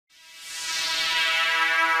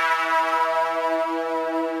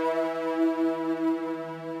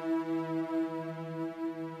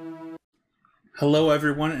Hello,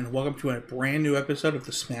 everyone, and welcome to a brand new episode of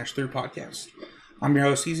the Smash Through podcast. I'm your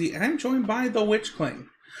host, Easy, and I'm joined by the Witch King,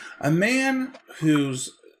 a man whose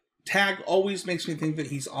tag always makes me think that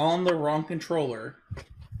he's on the wrong controller,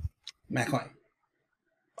 Matt Klein.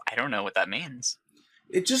 I don't know what that means.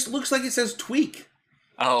 It just looks like it says tweak.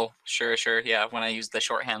 Oh, sure, yeah, when I use the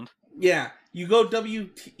shorthand. Yeah, you go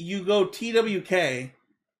TWK,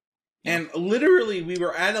 and literally we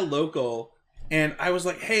were at a local, and I was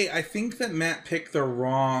like, hey, I think that Matt picked the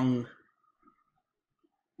wrong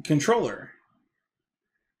controller.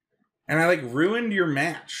 And I, ruined your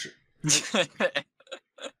match.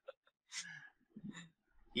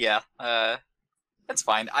 Yeah, that's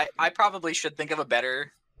fine. I probably should think of a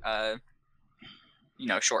better,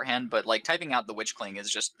 shorthand, but, typing out the Witch King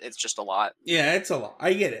is it's just a lot. Yeah, it's a lot.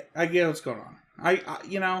 I get it. I get what's going on.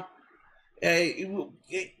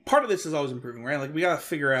 Part of this is always improving, right? We gotta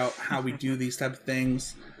figure out how we do these type of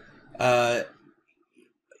things. For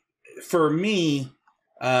me,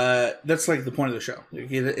 that's the point of the show.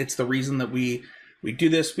 It's the reason that we do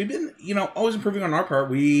this. We've been, always improving on our part.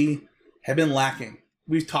 We have been lacking.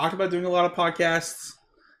 We've talked about doing a lot of podcasts,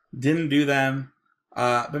 didn't do them.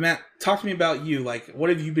 But Matt, talk to me about you. What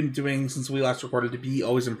have you been doing since we last recorded to be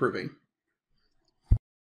always improving?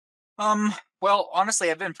 Well,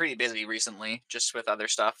 honestly, I've been pretty busy recently, just with other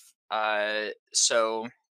stuff. So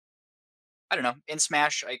I don't know. In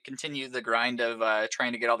Smash, I continue the grind of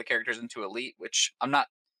trying to get all the characters into Elite, which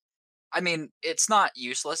it's not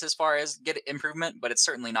useless as far as get improvement, but it's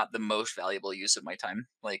certainly not the most valuable use of my time.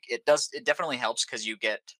 It definitely helps because you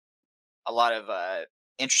get a lot of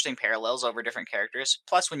interesting parallels over different characters.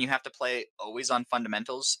 Plus, when you have to play always on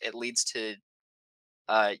fundamentals, it leads to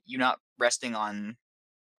you not resting on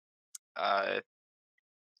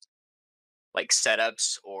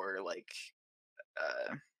setups or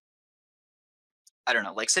I don't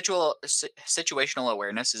know, situational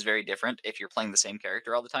awareness is very different if you're playing the same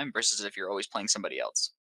character all the time versus if you're always playing somebody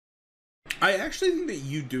else. I actually think that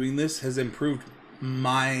you doing this has improved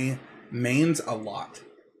my mains a lot.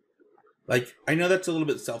 I know that's a little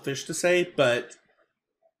bit selfish to say, but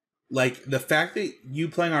the fact that you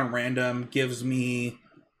playing on random gives me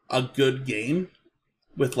a good game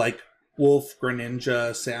with Wolf,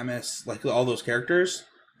 Greninja, Samus, all those characters.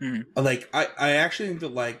 Mm-hmm. I actually think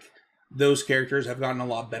that those characters have gotten a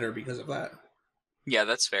lot better because of that. Yeah,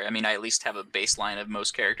 that's fair. I at least have a baseline of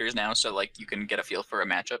most characters now, so you can get a feel for a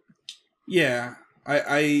matchup. Yeah,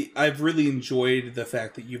 I've really enjoyed the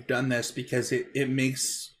fact that you've done this because it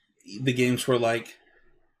makes the games where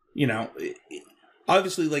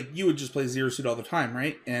obviously you would just play Zero Suit all the time,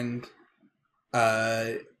 right? And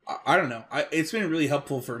I don't know. It's been really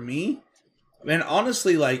helpful for me. And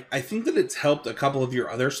honestly, I think that it's helped a couple of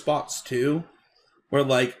your other spots too. Where,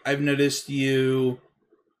 I've noticed you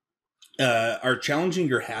are challenging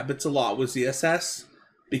your habits a lot with ZSS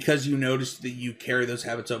because you noticed that you carry those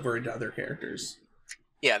habits over into other characters.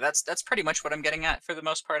 Yeah, that's pretty much what I'm getting at for the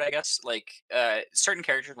most part, I guess. Certain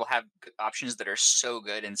characters will have options that are so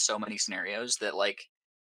good in so many scenarios that,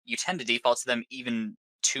 you tend to default to them even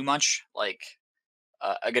too much.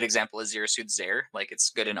 A good example is Zero Suit Zair. It's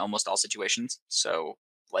good in almost all situations. So,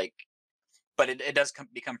 but it does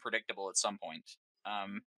become predictable at some point.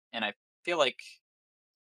 And I feel like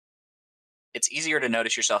it's easier to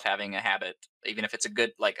notice yourself having a habit, even if it's a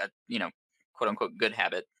good, quote unquote good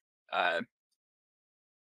habit,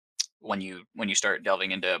 when you start delving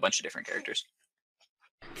into a bunch of different characters.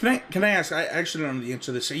 Can I ask? I actually don't know the answer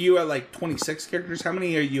to this. Are you at 26 characters? How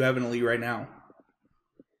many are you having Elite right now?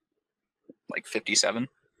 57.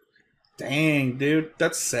 Dang, dude,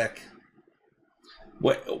 that's sick.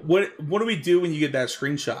 What do we do when you get that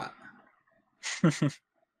screenshot?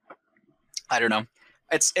 I don't know.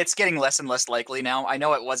 It's getting less and less likely now. I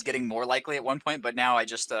know it was getting more likely at one point, but now I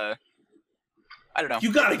just I don't know.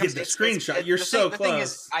 You gotta get the screenshot. You're so close. Thing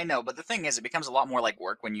is, I know, but the thing is, it becomes a lot more like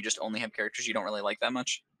work when you just only have characters you don't really like that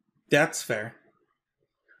much. That's fair.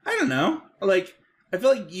 I don't know. I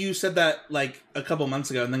feel like you said that a couple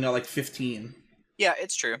months ago and then got 15. Yeah,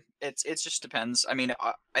 it's true. It just depends.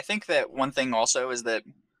 I think that one thing also is that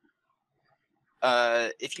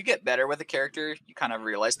if you get better with a character, you kind of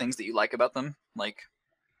realize things that you like about them. I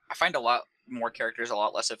find a lot more characters a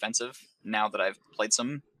lot less offensive now that I've played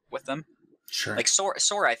some with them. Sure.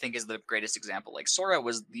 Sora, I think, is the greatest example. Sora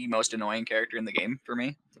was the most annoying character in the game for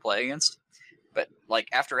me to play against. But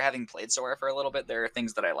after having played Sora for a little bit, there are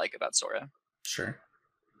things that I like about Sora. Sure.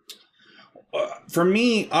 For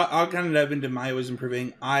me, I'll kind of dive into my always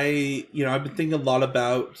improving. I've been thinking a lot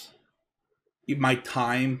about my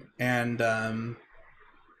time and I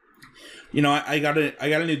got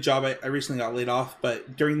a new job. I recently got laid off,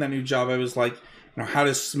 but during that new job, I was you know, how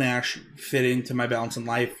does Smash fit into my balance in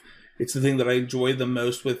life? It's the thing that I enjoy the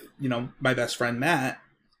most with, you know, my best friend Matt.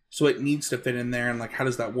 So it needs to fit in there, and like, how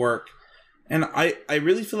does that work? And I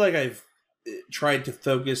really feel like I've tried to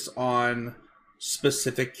focus on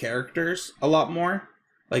specific characters a lot more,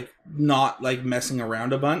 like not like messing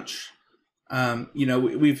around a bunch. You know,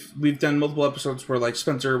 we've done multiple episodes where like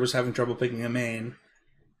Spencer was having trouble picking a main,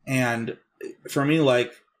 and for me,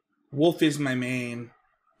 like, Wolf is my main,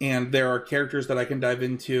 and there are characters that I can dive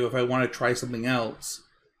into if I want to try something else.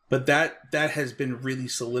 But that has been really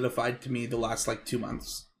solidified to me the last like 2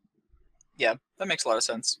 months. Yeah, that makes a lot of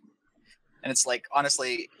sense. And it's like,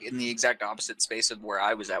 honestly, in the exact opposite space of where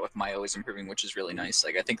I was at with my Always Improving, which is really nice.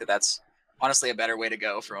 Like, I think that that's honestly a better way to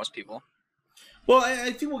go for most people. Well,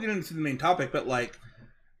 I think we'll get into the main topic, but like,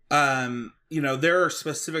 you know, there are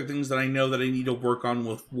specific things that I know that I need to work on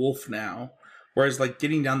with Wolf now. Whereas like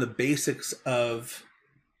getting down the basics of,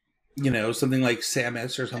 you know, something like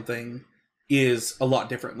Samus or something is a lot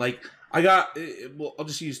different. Like, well, I'll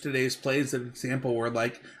just use today's play as an example where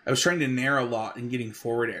like I was trying to nair a lot and getting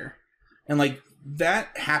forward air. And like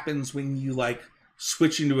that happens when you like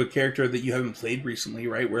switch into a character that you haven't played recently,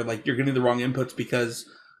 right? Where like you're getting the wrong inputs because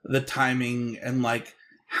the timing and like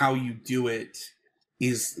how you do it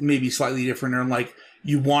is maybe slightly different, or like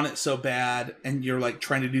you want it so bad and you're like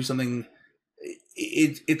trying to do something.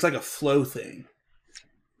 It's like a flow thing.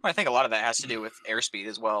 Well, I think a lot of that has to do with airspeed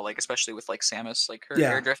as well, like especially with like Samus, like her Yeah.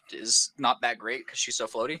 air drift is not that great because she's so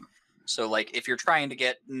floaty. So like if you're trying to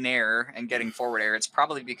get nair and getting forward air, it's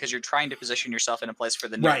probably because you're trying to position yourself in a place for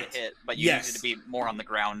the nair Right. to hit, but you Yes. needed to be more on the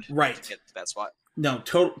ground Right. to get to that spot. No,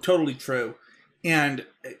 totally true. And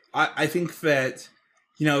I think that,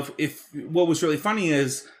 you know, if what was really funny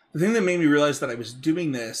is the thing that made me realize that I was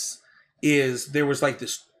doing this is there was like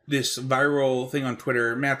this viral thing on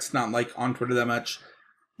Twitter. Matt's not like on Twitter that much,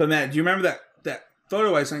 but Matt, do you remember that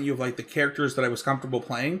photo I sent you of like the characters that I was comfortable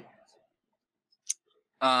playing?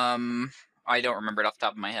 I don't remember it off the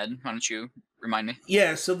top of my head. Why don't you remind me?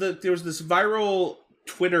 Yeah, so there was this viral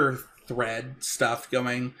Twitter thread stuff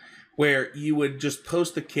going where you would just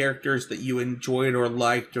post the characters that you enjoyed or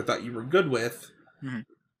liked or thought you were good with. Mm-hmm.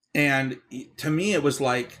 And to me, it was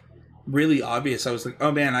like really obvious. I was like,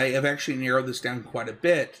 oh man, I have actually narrowed this down quite a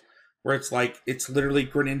bit, where it's like, it's literally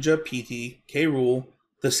Greninja, PT, K. Rool,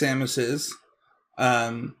 the Samuses,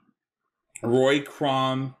 Roy,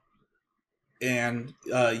 Chrom, and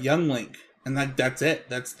Young Link. And that's it.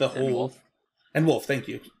 That's the whole... Wolf. And Wolf, thank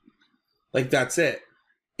you. Like, that's it.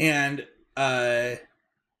 And I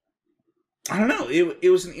don't know. It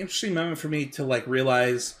was an interesting moment for me to like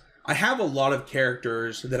realize I have a lot of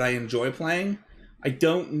characters that I enjoy playing. I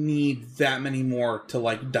don't need that many more to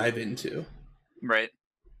like dive into. Right.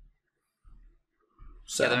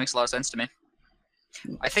 So yeah, that makes a lot of sense to me.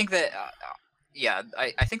 I think that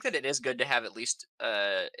I think that it is good to have at least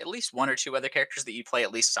one or two other characters that you play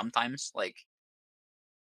at least sometimes, like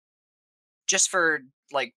just for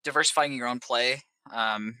like diversifying your own play.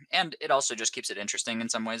 And it also just keeps it interesting in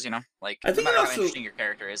some ways, you know. Like I think no matter also, how interesting your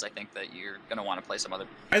character is, I think that you're gonna want to play some other.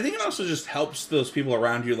 I think it also just helps those people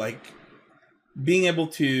around you, like being able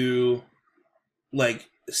to like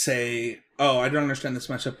say, oh, I don't understand this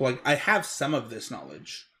matchup, but like I have some of this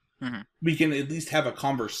knowledge. Mm-hmm. We can at least have a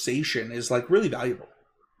conversation is like really valuable.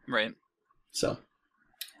 Right. So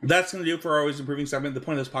that's going to do it for our Always Improving segment. The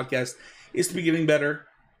point of this podcast is to be getting better.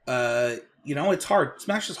 You know, it's hard.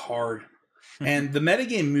 Smash is hard. And the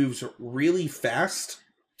metagame moves really fast,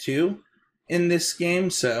 too, in this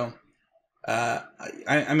game. So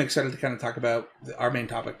I'm excited to kind of talk about our main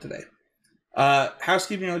topic today.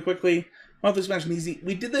 Housekeeping really quickly. Monthly Smash and Easy.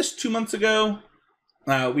 We did this 2 months ago.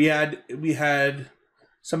 We had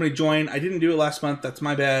somebody join. I didn't do it last month. That's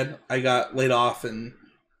my bad. I got laid off and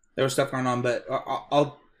there was stuff going on. But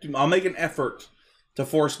I'll make an effort to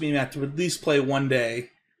force me, Matt, to at least play one day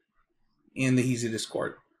in the Easy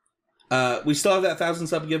Discord. We still have that 1,000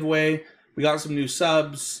 sub giveaway. We got some new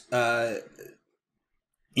subs on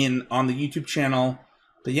the YouTube channel.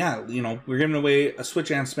 But yeah, you know, we're giving away a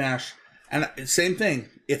Switch and Smash. And same thing.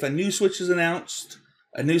 If a new Switch is announced,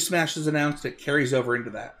 a new Smash is announced, it carries over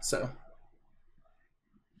into that. So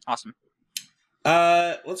awesome.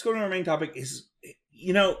 Let's go to our main topic. Is,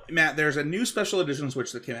 you know, Matt, there's a new special edition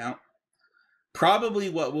Switch that came out. Probably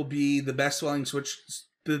what will be the best-selling Switch,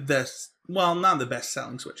 well, not the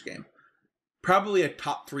best-selling Switch game. Probably a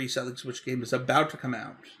top 3 selling Switch game is about to come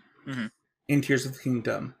out in Tears of the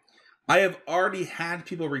Kingdom. I have already had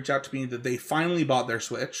people reach out to me that they finally bought their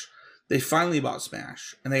Switch. They finally bought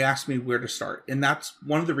Smash, and they asked me where to start. And that's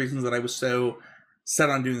one of the reasons that I was so set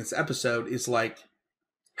on doing this episode is like,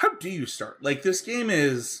 how do you start? Like, this game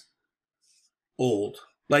is old.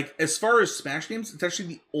 Like, as far as Smash games, it's actually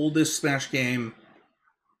the oldest Smash game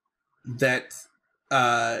that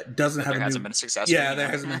doesn't have hasn't been a successor. Yeah, there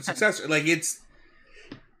hasn't been a successor. Like, it's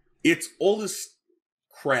old as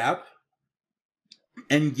crap,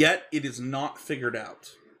 and yet it is not figured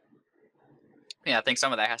out. Yeah, I think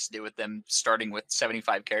some of that has to do with them starting with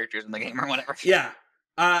 75 characters in the game or whatever. Yeah.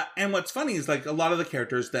 And what's funny is, like, a lot of the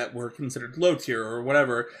characters that were considered low tier or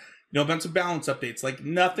whatever, a bunch of balance updates, like,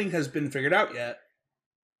 nothing has been figured out yet.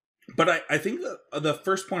 But I think the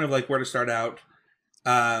first point of, like, where to start out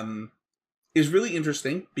is really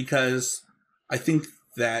interesting, because I think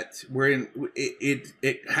that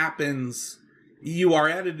it happens, you are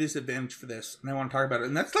at a disadvantage for this, and I want to talk about it,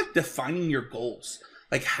 and that's, like, defining your goals.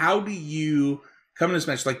 Like, how do you come into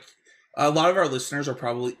Smash? Like, a lot of our listeners are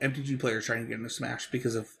probably MTG players trying to get into Smash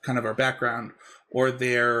because of kind of our background, or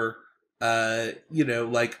they're,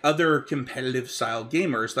 like, other competitive style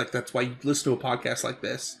gamers. Like, that's why you listen to a podcast like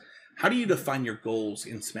this. How do you define your goals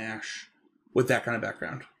in Smash with that kind of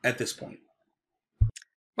background at this point?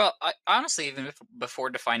 Well, I, honestly, even before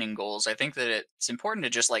defining goals, I think that it's important to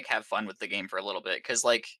just, like, have fun with the game for a little bit. Because,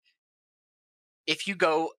 like, if you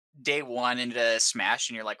go day one into Smash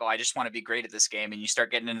and you're like, oh, I just want to be great at this game, and you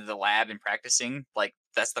start getting into the lab and practicing, like,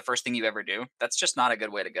 that's the first thing you ever do, that's just not a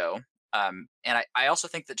good way to go. And I also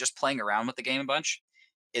think that just playing around with the game a bunch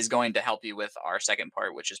is going to help you with our second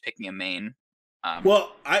part, which is picking a main.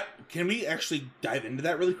 Well, can we actually dive into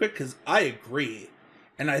that really quick? Because I agree.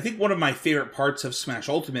 And I think one of my favorite parts of Smash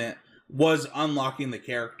Ultimate was unlocking the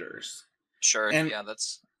characters. Sure, and, yeah,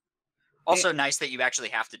 that's also nice that you actually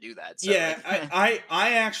have to do that. So, yeah, like,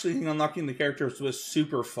 I actually think unlocking the characters was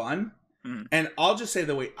super fun. Mm. And I'll just say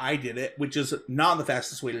the way I did it, which is not the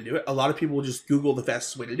fastest way to do it. A lot of people will just Google the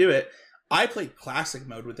fastest way to do it. I played Classic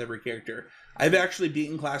mode with every character. I've actually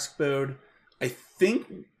beaten Classic mode, I think,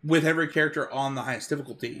 with every character on the highest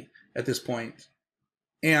difficulty at this point.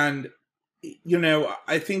 And,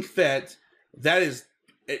 I think that is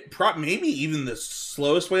maybe even the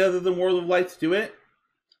slowest way other than World of Light to do it.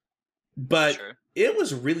 But sure, it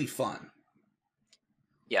was really fun.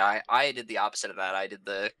 Yeah, I did the opposite of that. I did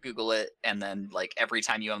the Google it, and then, like, every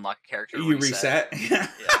time you unlock a character, you reset. Yeah.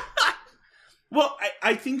 Well,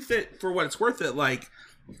 I think that for what it's worth, it, like,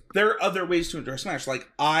 there are other ways to enjoy Smash. Like,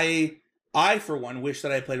 I for one wish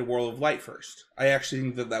that I played a World of Light first. I actually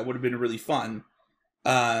think that would have been really fun.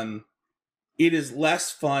 It is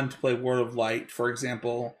less fun to play World of Light, for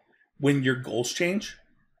example, when your goals change.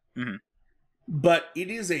 Mm-hmm. But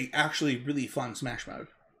it is actually really fun Smash mode.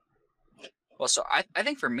 Well, so I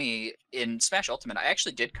think for me, in Smash Ultimate, I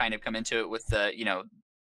actually did kind of come into it with the,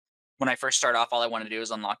 when I first start off, all I want to do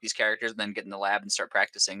is unlock these characters and then get in the lab and start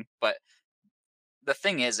practicing. But the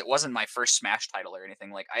thing is, it wasn't my first Smash title or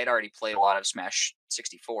anything. Like, I had already played a lot of Smash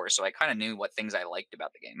 64, so I kind of knew what things I liked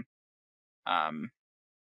about the game.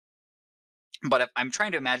 But if I'm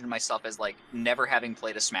trying to imagine myself as, like, never having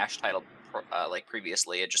played a Smash title like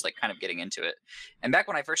previously, and just, like, kind of getting into it. And back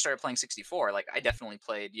when I first started playing 64, like, I definitely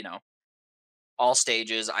played, all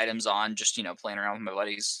stages, items on, just, playing around with my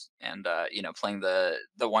buddies, and playing the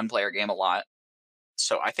one player game a lot.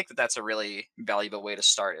 So I think that that's a really valuable way to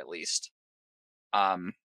start, at least.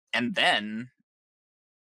 And then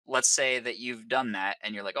let's say that you've done that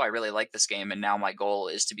and you're like, oh, I really like this game, and now my goal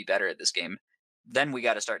is to be better at this game. Then we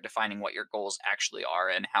got to start defining what your goals actually are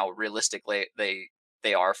and how realistically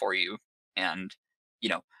they are for you. And,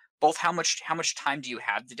 both how much time do you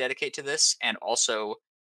have to dedicate to this, and also,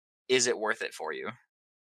 is it worth it for you?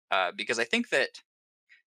 Because I think that,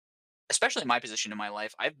 especially in my position in my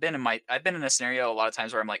life, I've been in a scenario a lot of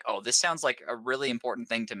times where I'm like, oh, this sounds like a really important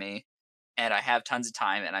thing to me, and I have tons of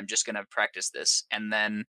time, and I'm just going to practice this. And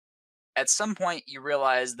then at some point you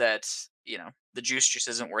realize that, the juice just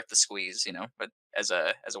isn't worth the squeeze, but as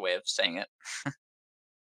a way of saying it.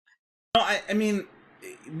 No, I mean,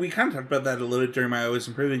 we kind of talked about that a little bit during my Always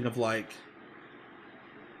Improving, of, like,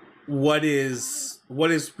 what is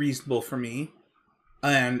reasonable for me.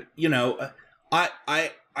 And,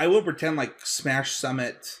 I will pretend, like, Smash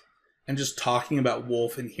Summit and just talking about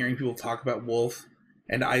Wolf and hearing people talk about Wolf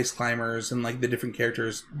and Ice Climbers and, like, the different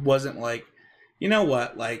characters wasn't like, you know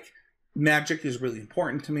what, like, Magic is really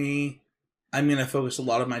important to me. I'm going to focus a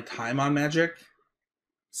lot of my time on Magic.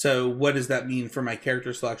 So what does that mean for my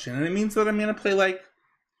character selection? And it means that I'm going to play, like,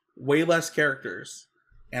 way less characters.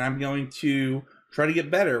 And I'm going to try to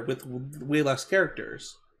get better with way less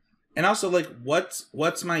characters. And also, like,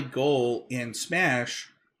 what's my goal in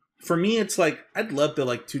Smash? For me, it's like, I'd love to,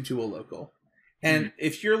 like, 2-2 a local. And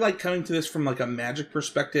if you're, like, coming to this from, like, a Magic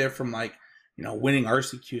perspective, from, like, winning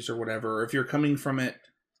RCQs or whatever, or if you're coming from it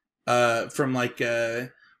from, like,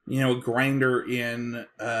 a grinder in,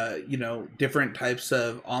 different types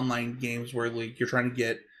of online games where like you're trying to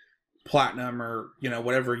get platinum or,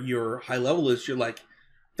 whatever your high level is, you're like,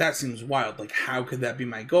 that seems wild. Like, how could that be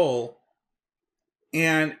my goal?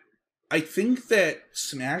 And I think that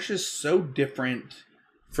Smash is so different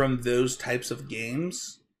from those types of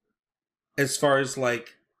games as far as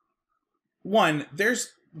like, one,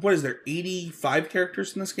 there's, what is there, 85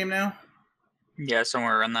 characters in this game now? Yeah,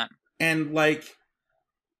 somewhere around that. And like,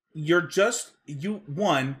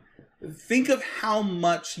 think of how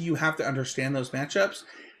much you have to understand those matchups,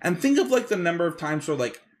 and think of like the number of times where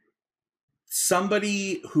like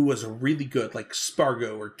somebody who was really good, like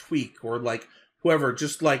Spargo or Tweak or like whoever,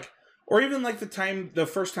 just like, or even like the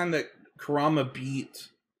first time that Kurama beat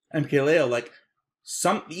MKLeo, like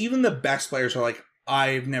even the best players are like,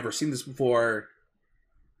 I've never seen this before.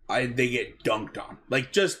 They get dunked on,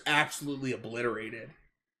 like just absolutely obliterated.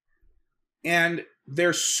 And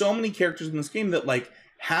there's so many characters in this game that like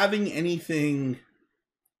having anything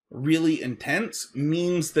really intense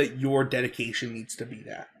means that your dedication needs to be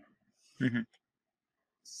that. Mm-hmm.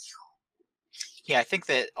 Yeah, I think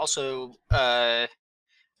that also, I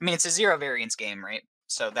mean, it's a zero variance game, right?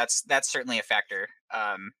 So that's certainly a factor.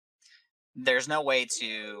 There's no way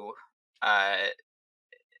to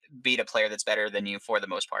beat a player that's better than you for the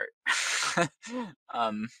most part.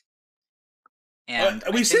 And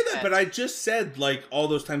we say that, but I just said like all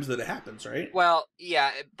those times that it happens, right? Well,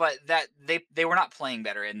 yeah, but that they were not playing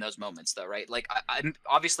better in those moments, though, right? Like,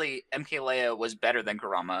 obviously MKLeo was better than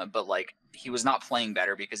Kurama, but like he was not playing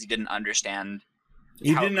better because he didn't understand.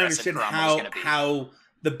 He didn't understand how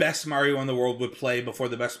the best Mario in the world would play before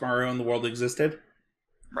the best Mario in the world existed.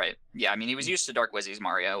 Right. Yeah, I mean, he was used to Dark Wizzy's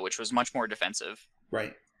Mario, which was much more defensive.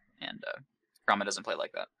 Right. And Kurama doesn't play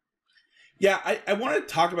like that. Yeah, I want to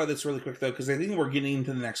talk about this really quick, though, because I think we're getting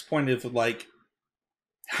into the next point of, like,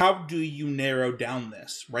 how do you narrow down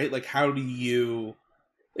this, right? Like, how do you...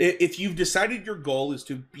 If you've decided your goal is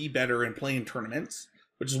to be better and play in tournaments,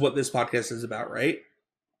 which is what this podcast is about, right?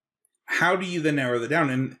 How do you then narrow that down?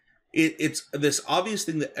 And it's this obvious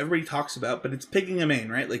thing that everybody talks about, but it's picking a main,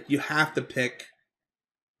 right? Like, you have to pick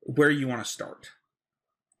where you want to start.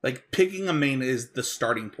 Like, picking a main is the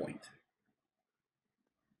starting point.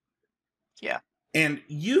 Yeah. And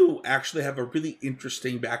you actually have a really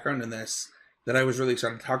interesting background in this that I was really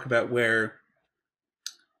excited to talk about, where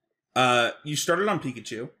you started on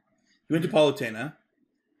Pikachu, you went to Palutena,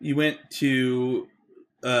 you went to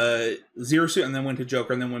Zero Suit, and then went to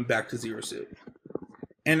Joker, and then went back to Zero Suit.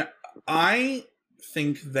 And I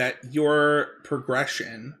think that your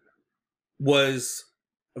progression was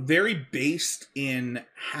very based in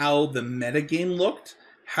how the metagame looked,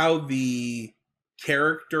 how the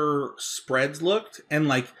character spreads looked, and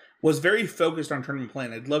like was very focused on tournament play.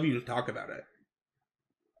 And I'd love you to talk about it.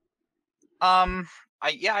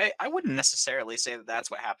 I wouldn't necessarily say that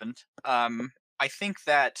that's what happened. I think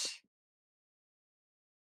that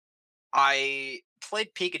I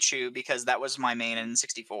played Pikachu because that was my main in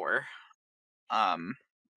 64. And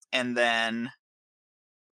then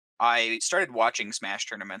I started watching Smash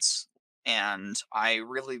tournaments, and I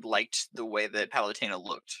really liked the way that Palutena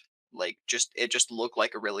looked. Like, it just looked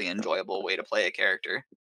like a really enjoyable way to play a character.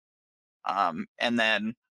 And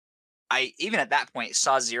then I, even at that point,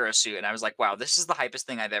 saw Zero Suit, and I was like, wow, this is the hypest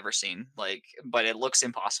thing I've ever seen. Like, but it looks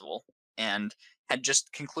impossible. And had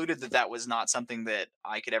just concluded that that was not something that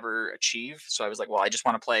I could ever achieve. So I was like, well, I just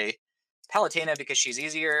want to play Palutena because she's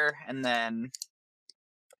easier, and then,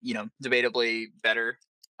 debatably better,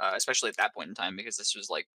 especially at that point in time, because this was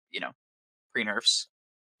like, pre-nerfs.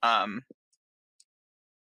 I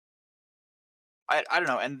don't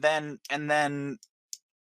know, and then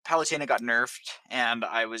Palutena got nerfed, and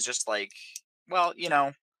I was just like, well,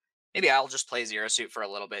 maybe I'll just play Zero Suit for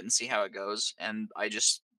a little bit and see how it goes. And I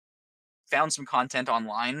just found some content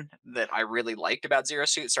online that I really liked about Zero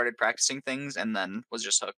Suit, started practicing things, and then was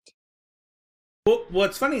just hooked. Well,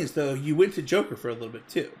 what's funny is, though, you went to Joker for a little bit,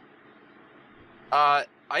 too.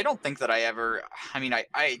 I don't think that I ever... I mean,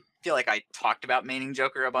 I feel like I talked about maining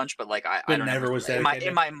Joker a bunch, but, like, I don't never was in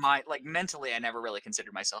my mind, like, mentally, I never really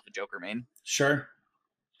considered myself a Joker main. Sure.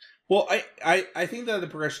 Well, I think that the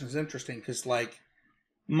progression is interesting, because, like,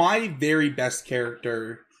 my very best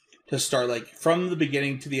character to start, like, from the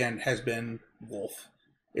beginning to the end has been Wolf.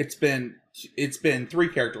 It's been 3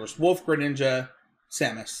 characters: Wolf, Greninja,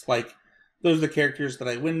 Samus. Like, those are the characters that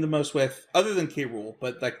I win the most with, other than K. Rool,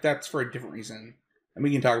 but like that's for a different reason, and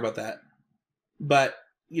we can talk about that. But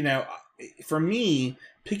for me,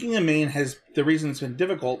 picking a main the reason it's been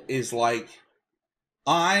difficult is like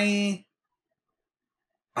I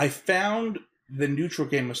found the neutral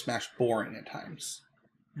game of Smash boring at times.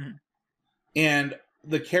 Mhm. And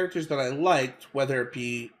the characters that I liked, whether it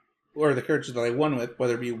be, or the characters that I won with,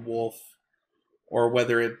 whether it be Wolf or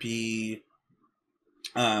whether it be,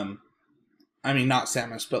 I mean, not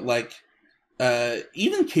Samus, but like,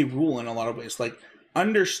 even K. Rool in a lot of ways, like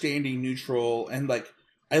understanding neutral and like,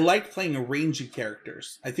 I like playing a range of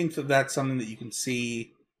characters. I think that that's something that you can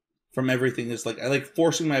see from everything is like, I like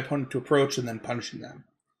forcing my opponent to approach and then punishing them.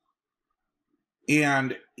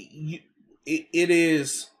 And it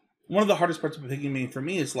is one of the hardest parts of picking main for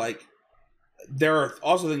me is like, there are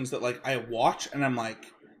also things that like I watch and I'm like,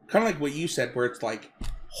 kind of like what you said, where it's like,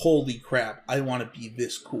 holy crap, I want to be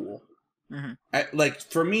this cool. Mm-hmm. Like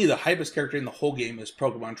for me, the hypest character in the whole game is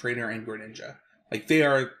Pokemon Trainer and Greninja. Like they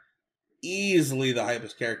are easily the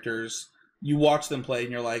hypest characters. You watch them play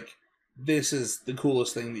and you're like, this is the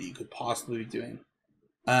coolest thing that you could possibly be doing.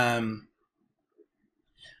 But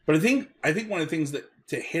I think one of the things that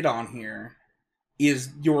to hit on here is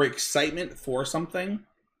your excitement for something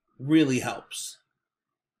really helps.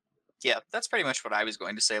 Yeah, that's pretty much what I was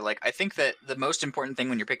going to say. Like, I think that the most important thing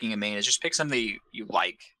when you're picking a main is just pick something you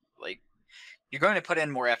like. Like, you're going to put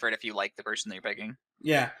in more effort if you like the person that you're picking.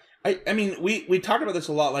 Yeah. I mean, we talked about this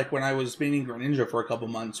a lot, like when I was maining Greninja for a couple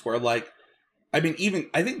months, where like, I mean, even,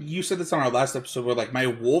 I think you said this on our last episode, where like my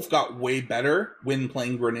Wolf got way better when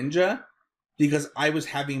playing Greninja because I was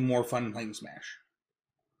having more fun playing Smash.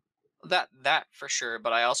 That for sure,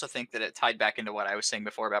 but I also think that it tied back into what I was saying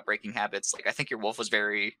before about breaking habits. Like, I think your Wolf was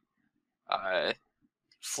very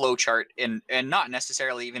flowchart and not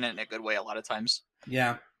necessarily even in a good way a lot of times.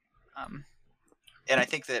 Yeah. And I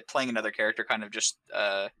think that playing another character kind of just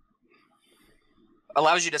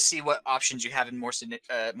allows you to see what options you have in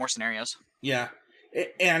more scenarios. Yeah.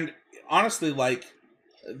 And honestly, like,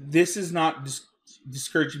 this is not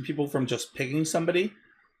discouraging people from just picking somebody.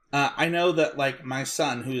 I know that, like, my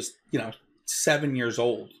son, who's, 7 years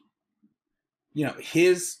old,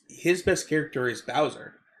 his best character is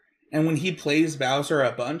Bowser. And when he plays Bowser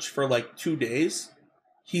a bunch for, like, 2 days,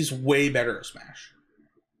 he's way better at Smash.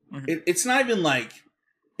 Mm-hmm. It's not even, like...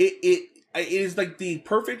 It is, like, the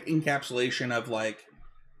perfect encapsulation of, like...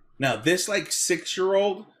 Now, this, like,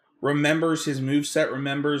 6-year-old remembers his moveset,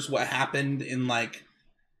 remembers what happened in, like...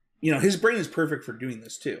 his brain is perfect for doing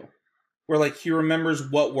this, too. Where, like, he remembers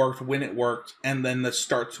what worked, when it worked, and then the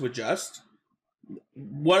start to adjust.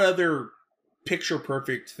 What other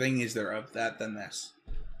picture-perfect thing is there of that than this?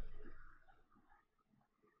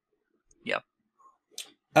 Yeah.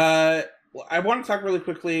 I want to talk really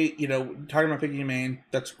quickly, talking about picking a main,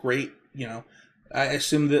 that's great, I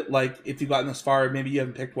assume that, like, if you've gotten this far, maybe you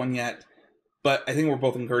haven't picked one yet, but I think we're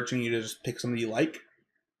both encouraging you to just pick something you like.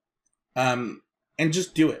 And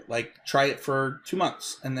just do it. Like, try it for 2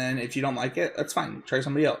 months, and then if you don't like it, that's fine. Try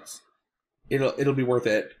somebody else. It'll be worth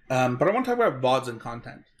it. But I want to talk about VODs and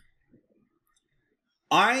content.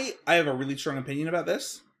 I have a really strong opinion about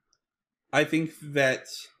this. I think that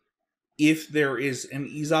if there is an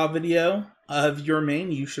EZA video of your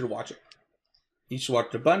main, you should watch it. You should watch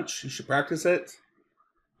it a bunch. You should practice it.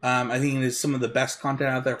 I think it is some of the best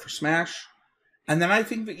content out there for Smash. And then I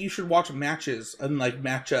think that you should watch matches and, like,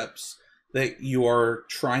 matchups that you are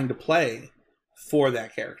trying to play for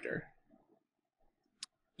that character.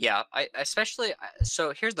 Yeah,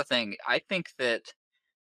 so here's the thing. I think that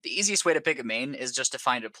the easiest way to pick a main is just to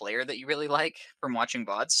find a player that you really like from watching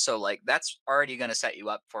VODs. So, like, that's already going to set you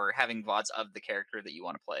up for having VODs of the character that you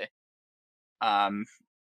want to play.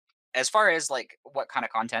 As far as, like, what kind of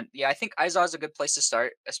content, yeah, I think Iza is a good place to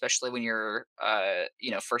start, especially when you're,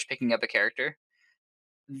 first picking up a character.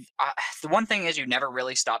 The one thing is you never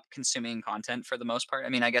really stop consuming content for the most part. I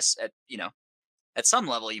mean, I guess at some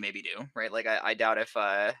level you maybe do, right? Like, I doubt if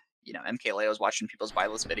MKLeo is watching people's buy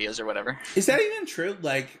list videos or whatever. Is that even true?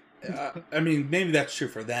 Like, I mean, maybe that's true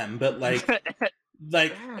for them, but like,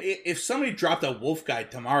 if somebody dropped a Wolf guide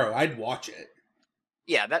tomorrow, I'd watch it.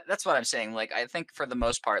 Yeah, that's what I'm saying. Like, I think for the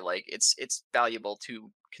most part, like, it's valuable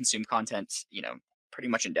to consume content, pretty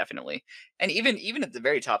much indefinitely. And even at the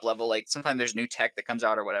very top level, like, sometimes there's new tech that comes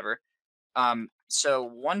out or whatever. So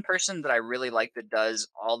one person that I really like that does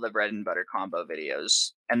all the bread and butter combo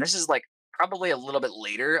videos, and this is, like, probably a little bit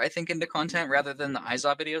later, I think, into content rather than the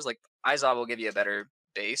Iza videos. Like, Iza will give you a better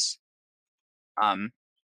base. I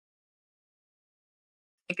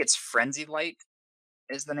think it's Frenzy Light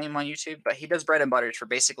is the name on YouTube, but he does bread and butters for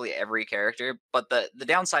basically every character. But the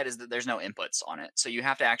downside is that there's no inputs on it, so you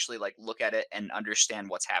have to actually, like, look at it and understand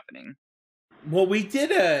what's happening. Well, we did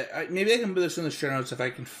maybe I can put this in the show notes if I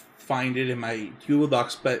can find it in my Google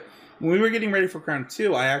Docs, but when we were getting ready for Crown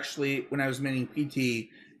 2, I actually, when I was maining PT,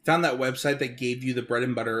 found that website that gave you the bread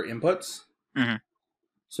and butter inputs. Mm-hmm.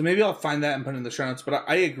 So maybe I'll find that and put it in the show notes. But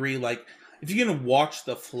I agree. Like, if you can watch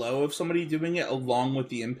the flow of somebody doing it along with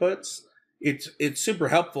the inputs, it's super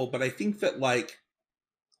helpful. But I think that like,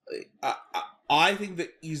 I think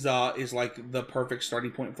that Iza is like the perfect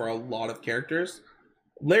starting point for a lot of characters.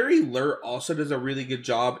 Larry Lur also does a really good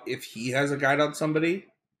job if he has a guide on somebody.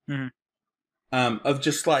 Mm-hmm. Of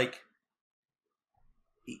just like,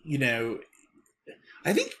 you know,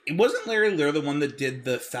 I think it wasn't Larry Lur the one that did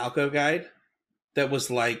the Falco guide that was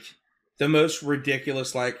like the most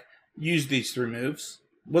ridiculous, like, use these 3 moves.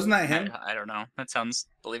 Wasn't that him? I don't know. That sounds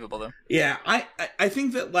believable though. Yeah, I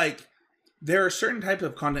think that like there are certain types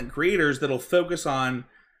of content creators that'll focus on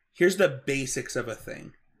here's the basics of a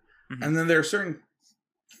thing, and then there are certain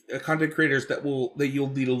content creators that you'll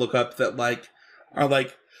need to look up that like are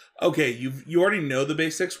like, okay, you already know the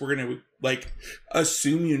basics. We're gonna like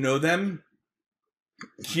assume you know them.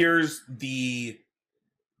 Here's the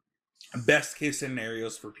best case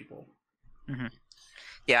scenarios for people. Mm-hmm.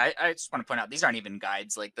 Yeah, I just want to point out these aren't even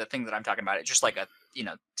guides. Like the thing that I'm talking about, it's just like a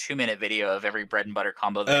 2-minute video of every bread and butter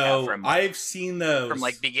combo they have from. I've seen those from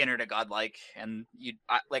like beginner to godlike, and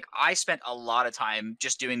I spent a lot of time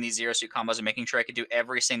just doing these zero suit combos and making sure I could do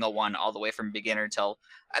every single one all the way from beginner till.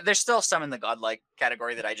 There's still some in the godlike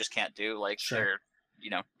category that I just can't do. Like they're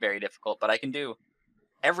very difficult, but I can do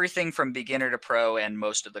everything from beginner to pro and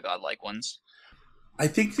most of the godlike ones. I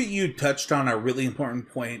think that you touched on a really important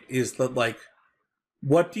point is that like,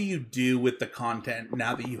 what do you do with the content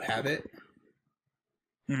now that you have it?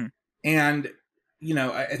 Mm-hmm. And,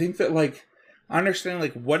 I think that like, understanding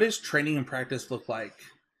like what does training and practice look like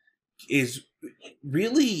is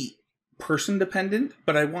really person dependent,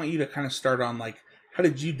 but I want you to kind of start on like, how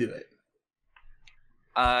did you do it?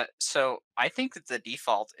 So I think that the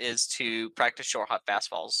default is to practice short hop fast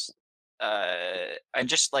falls. And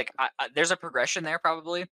just like, there's a progression there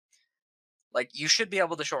probably. Like you should be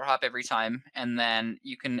able to short hop every time, and then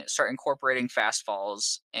you can start incorporating fast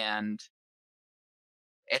falls, and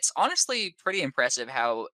it's honestly pretty impressive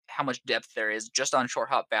how much depth there is just on short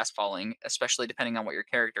hop fast falling, especially depending on what your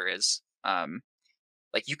character is.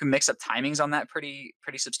 Like you can mix up timings on that pretty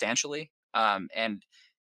substantially. And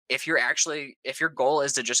if your goal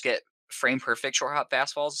is to just get frame perfect short hop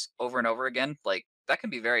fast falls over and over again, like that can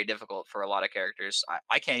be very difficult for a lot of characters.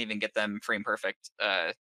 I can't even get them frame perfect.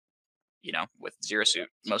 With zero suit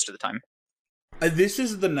most of the time. This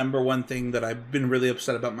is the number one thing that I've been really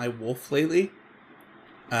upset about my wolf lately.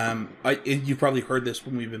 You probably heard this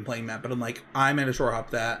when we've been playing that, but I'm like, I meant to short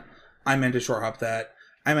hop that. I meant to short hop that.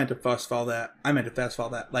 I meant to fast fall that. I meant to fast fall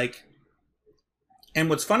that. Like, and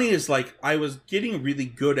what's funny is like, I was getting really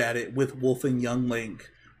good at it with Wolf and Young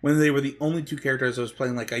Link when they were the only 2 characters I was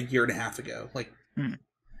playing like a year and a half ago. Like,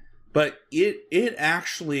 but it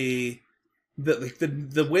actually.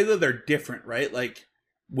 The way that they're different, right? Like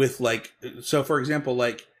with like, so for example,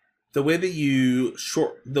 like the way that you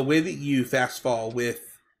fast fall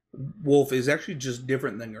with Wolf is actually just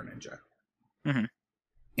different than Greninja. Mm-hmm.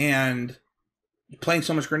 And playing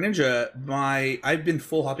so much Greninja, I've been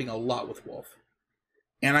full hopping a lot with Wolf.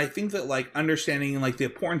 And I think that like understanding like the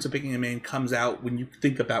importance of picking a main comes out when you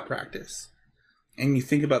think about practice and you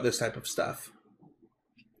think about this type of stuff.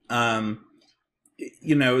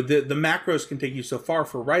 The macros can take you so far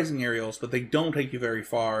for rising aerials, but they don't take you very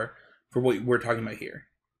far for what we're talking about here.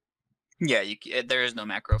 Yeah, there is no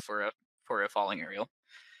macro for a falling aerial.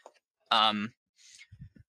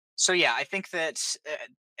 So yeah, I think that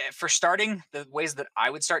for starting, the ways that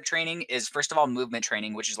I would start training is first of all movement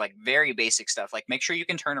training, which is like very basic stuff. Like make sure you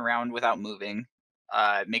can turn around without moving.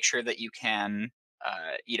 Make sure that you can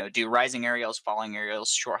do rising aerials, falling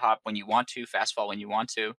aerials, short hop when you want to, fast fall when you want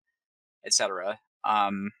to, etc.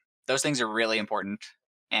 Those things are really important,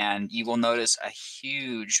 and you will notice a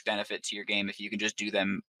huge benefit to your game if you can just do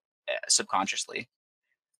them subconsciously.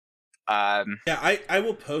 Yeah, I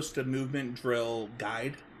will post a movement drill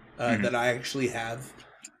guide that I actually have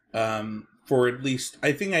for at least,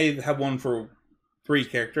 I think I have one for 3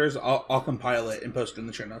 characters. I'll compile it and post it in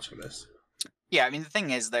the show notes for this. Yeah, I mean the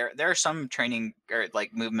thing is there are some training or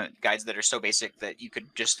like movement guides that are so basic that you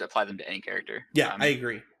could just apply them to any character. Yeah, I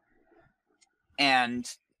agree. And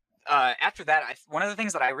after that, one of the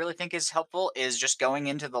things that I really think is helpful is just going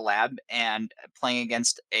into the lab and playing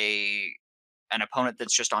against an opponent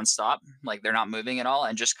that's just on stop, like they're not moving at all,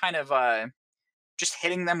 and just kind of just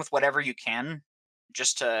hitting them with whatever you can,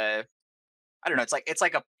 just to, I don't know, it's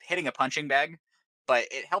like hitting a punching bag, but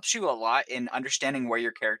it helps you a lot in understanding where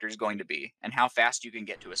your character is going to be and how fast you can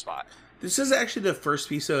get to a spot. This is actually the first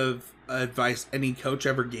piece of advice any coach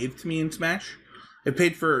ever gave to me in Smash. I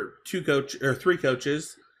paid for 3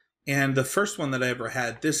 coaches, and the first one that I ever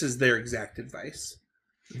had, this is their exact advice.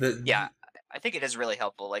 Yeah, I think it is really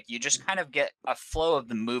helpful. Like, you just kind of get a flow of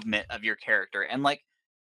the movement of your character, and like,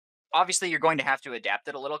 obviously, you're going to have to adapt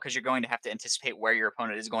it a little because you're going to have to anticipate where your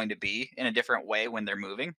opponent is going to be in a different way when they're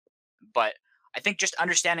moving. But I think just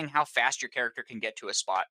understanding how fast your character can get to a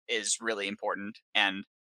spot is really important, and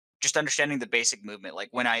just understanding the basic movement. Like,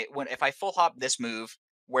 when if I full hop this move,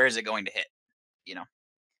 where is it going to hit? You know,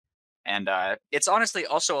 and it's honestly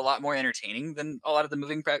also a lot more entertaining than a lot of the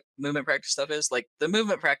movement practice stuff is. Like, the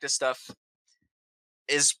movement practice stuff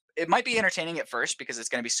is, it might be entertaining at first because it's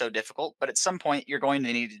going to be so difficult, but at some point you're going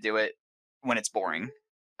to need to do it when it's boring,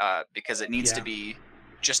 because it needs to Yeah. be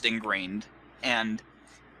just ingrained. And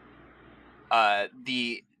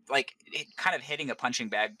the like kind of hitting a punching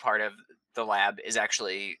bag part of the lab is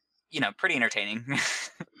actually, pretty entertaining.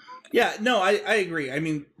 Yeah, no, I agree. I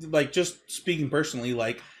mean, like, just speaking personally,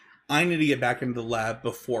 like, I need to get back into the lab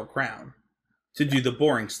before Crown to do the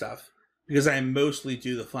boring stuff because I mostly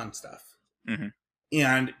do the fun stuff. Hmm.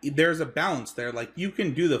 And there's a balance there. Like, you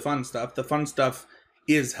can do the fun stuff. The fun stuff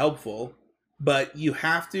is helpful, but you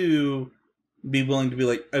have to be willing to be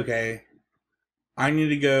like, okay, I need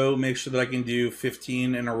to go make sure that I can do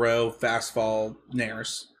 15 in a row fast fall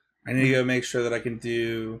nairs. I need to go make sure that I can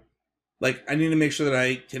do, like, I need to make sure that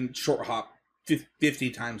I can short hop 50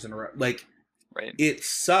 times in a row. Like, Right. it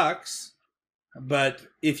sucks, but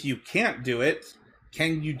if you can't do it,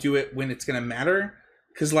 can you do it when it's going to matter?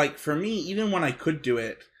 Because, like, for me, even when I could do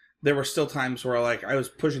it, there were still times where, like, I was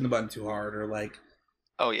pushing the button too hard, or, like...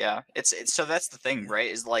 Oh yeah, it's so that's the thing,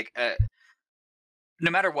 right? Is like,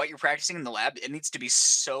 no matter what you're practicing in the lab, it needs to be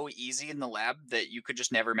so easy in the lab that you could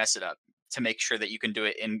just never mess it up to make sure that you can do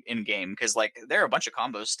it in game. Because like, there are a bunch of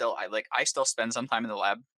combos still. I still spend some time in the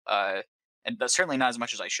lab, and but certainly not as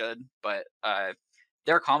much as I should. But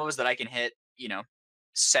there are combos that I can hit,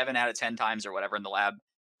 7 out of 10 times or whatever in the lab,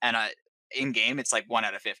 and in game it's like 1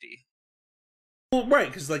 out of 50. Well, right,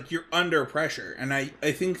 because, like, you're under pressure, and I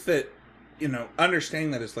think that,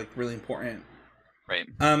 understanding that is, like, really important. Right.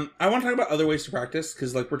 I want to talk about other ways to practice,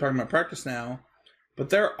 because, like, we're talking about practice now, but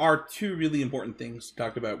there are two really important things to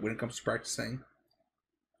talk about when it comes to practicing.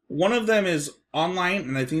 One of them is online,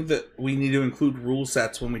 and I think that we need to include rule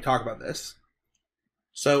sets when we talk about this.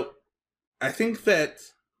 So, I think that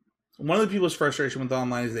one of the people's frustration with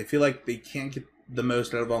online is they feel like they can't get the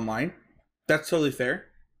most out of online. That's totally fair.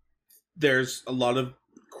 There's a lot of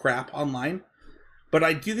crap online. But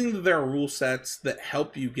I do think that there are rule sets that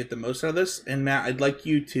help you get the most out of this. And Matt, I'd like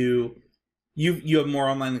you to... You have more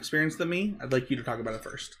online experience than me. I'd like you to talk about it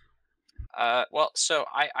first. Well, so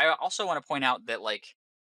I also want to point out that, like,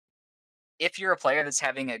 if you're a player that's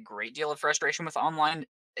having a great deal of frustration with online,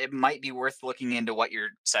 it might be worth looking into what your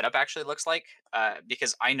setup actually looks like.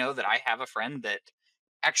 Because I know that I have a friend that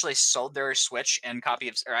actually sold their Switch and copy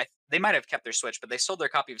of, they might have kept their Switch, but they sold their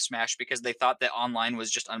copy of Smash because they thought that online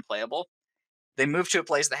was just unplayable. They moved to a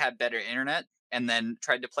place that had better internet and then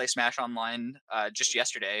tried to play Smash online just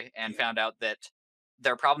yesterday and found out that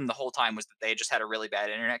their problem the whole time was that they just had a really bad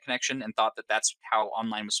internet connection and thought that that's how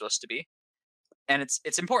online was supposed to be. And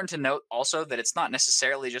it's important to note also that it's not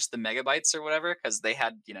necessarily just the megabytes or whatever, because they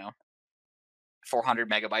had 400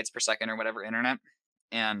 megabytes per second or whatever internet,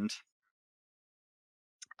 and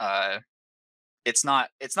uh, it's not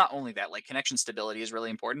only that. Like, connection stability is really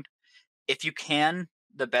important. If you can,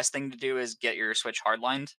 the best thing to do is get your Switch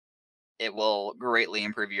hardlined. It will greatly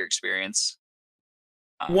improve your experience.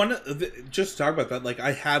 Just to talk about that, like,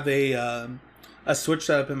 I have a Switch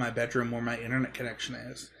set up in my bedroom where my internet connection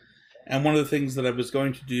is. And one of the things that I was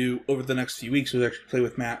going to do over the next few weeks was actually play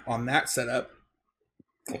with Matt on that setup,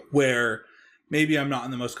 where maybe I'm not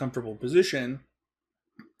in the most comfortable position,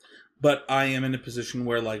 but I am in a position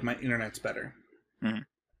where, like, my internet's better. Mm-hmm.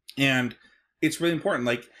 And it's really important.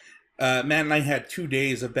 Like, Matt and I had 2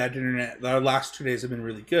 days of bad internet. Our last 2 days have been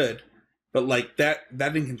really good. But, like, that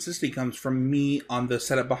inconsistency comes from me on the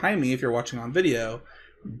setup behind me, if you're watching on video,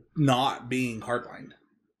 not being hardlined.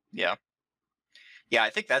 Yeah. Yeah, I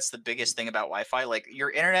think that's the biggest thing about Wi-Fi. Like, your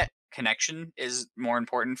internet connection is more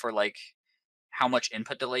important for, like, how much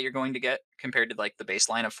input delay you're going to get compared to, like, the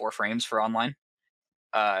baseline of 4 frames for online.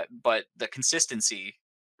 But the consistency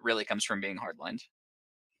really comes from being hardlined.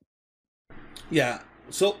 Yeah.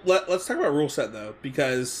 So let's talk about rule set, though,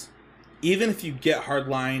 because even if you get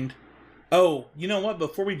hardlined... Oh, you know what?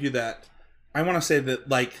 Before we do that, I want to say that,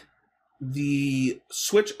 like, the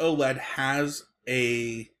Switch OLED has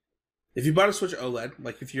a... If you bought a Switch OLED,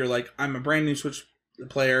 like, if you're like, I'm a brand new Switch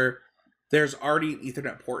player, there's already an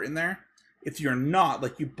Ethernet port in there. If you're not,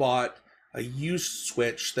 like, you bought a used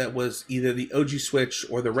Switch that was either the OG Switch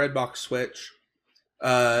or the Redbox Switch,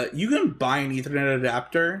 you can buy an Ethernet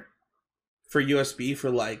adapter for USB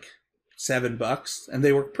for like $7, and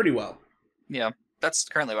they work pretty well. Yeah, that's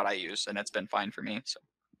currently what I use, and it's been fine for me. So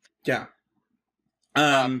Yeah.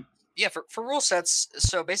 Yeah, for rule sets,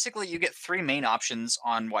 so basically you get three main options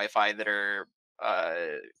on Wi-Fi that are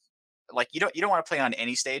like you don't want to play on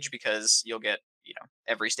any stage because you'll get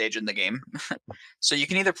every stage in the game. So you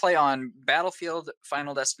can either play on Battlefield,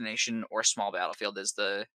 Final Destination, or Small Battlefield is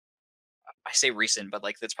the I say recent, but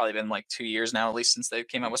like it's probably been like 2 years now at least since they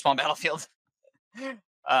came out with Small Battlefield.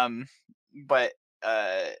 um, but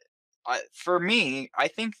for me, I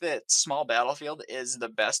think that Small Battlefield is the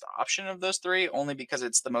best option of those three, only because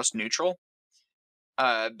it's the most neutral.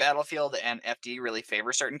 Battlefield and FD really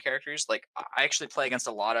favor certain characters. Like I actually play against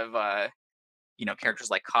a lot of characters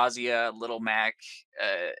like Kazuya, Little Mac,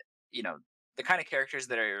 you know, the kind of characters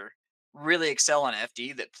that are really excel on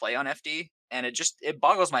FD that play on FD, and it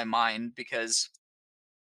boggles my mind because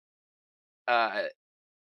uh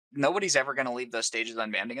nobody's ever going to leave those stages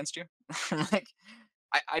unbanned against you. Like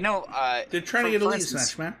I know They're trying to get Elite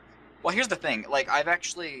Smash, man. Well, here's the thing. Like, I've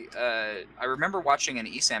actually, I remember watching an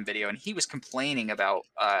ESAM video, and he was complaining about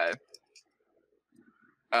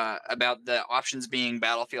the options being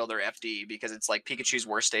Battlefield or FD because it's like Pikachu's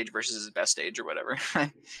worst stage versus his best stage or whatever.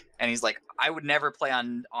 And he's like, I would never play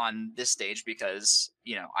on this stage because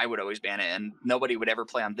I would always ban it, and nobody would ever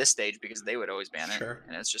play on this stage because they would always ban it. Sure.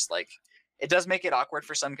 And it's just like, it does make it awkward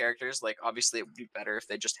for some characters. Like, obviously, it would be better if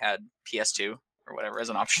they just had PS2 or whatever as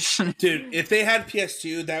an option. Dude, if they had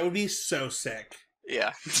PS2, that would be so sick.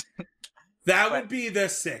 Yeah. That would be the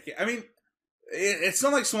sick. I mean, it's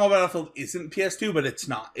not like Small Battlefield isn't PS2, but it's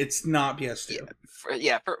not. It's not PS2.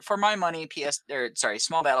 For my money,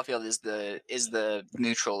 Small Battlefield is the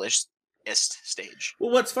neutralist stage. Well,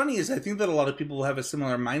 what's funny is I think that a lot of people will have a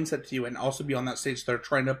similar mindset to you and also be on that stage that are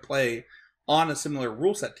trying to play on a similar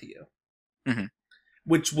rule set to you. Mm-hmm.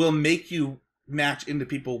 Which will make you match into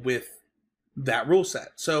people with that rule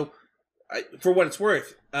set. So, for what it's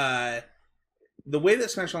worth, the way that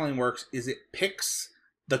Smash Online works is it picks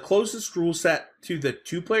the closest rule set to the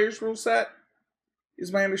two players rule set,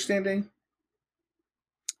 is my understanding.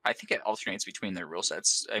 I think it alternates between their rule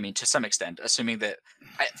sets. I mean, to some extent, assuming that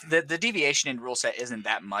the deviation in rule set isn't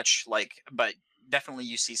that much, but definitely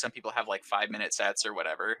you see some people have like 5-minute sets or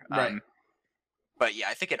whatever. Right. But yeah,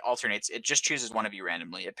 I think it alternates. It just chooses one of you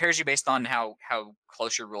randomly. It pairs you based on how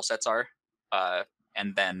close your rule sets are.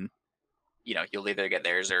 And then, you'll either get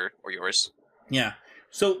theirs or yours. Yeah.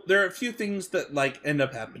 So there are a few things that end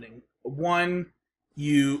up happening. One,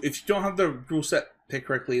 if you don't have the rule set picked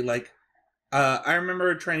correctly, I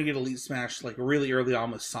remember trying to get Elite Smash really early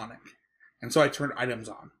on with Sonic, and so I turned items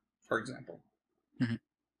on, for example. Mm-hmm.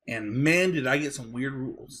 And man, did I get some weird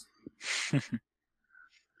rules.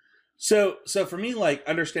 So for me,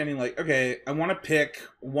 understanding okay, I want to pick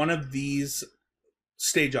one of these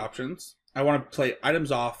stage options. I want to play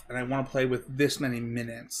items off, and I want to play with this many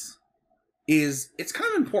minutes. It's kind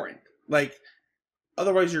of important.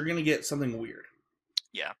 Otherwise you're going to get something weird.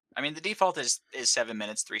 Yeah. I mean, the default is 7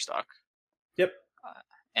 minutes, 3 stock. Yep.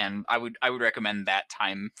 And I would recommend that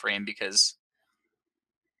time frame because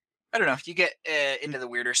I don't know, you get into the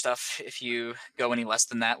weirder stuff if you go any less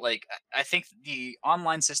than that. I think the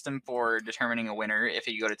online system for determining a winner if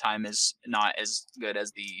you go to time is not as good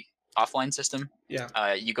as the offline system.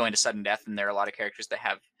 Yeah. You go into sudden death, and there are a lot of characters that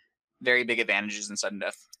have very big advantages in sudden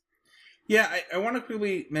death. Yeah, I want to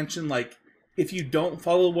quickly mention, if you don't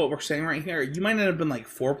follow what we're saying right here, you might end up in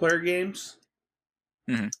 4-player games,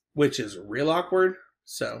 mm-hmm. which is real awkward.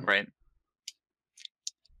 So right.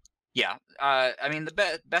 Yeah, I mean,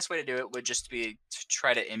 the best way to do it would just be to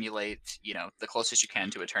try to emulate, the closest you can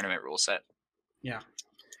to a tournament rule set. Yeah.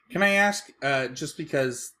 Can I ask, just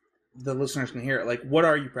because the listeners can hear it, what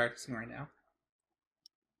are you practicing right now?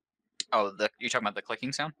 Oh, you're talking about the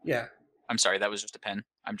clicking sound? Yeah. I'm sorry, that was just a pen.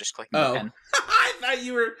 I'm just clicking the pen. I thought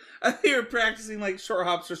you were practicing short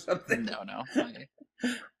hops or something. No.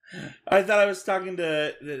 I thought I was talking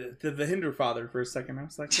to the Hinder father for a second. I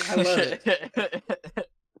was like, I love it.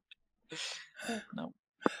 No.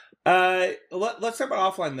 Let's talk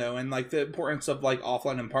about offline though, and the importance of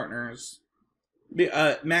offline and partners.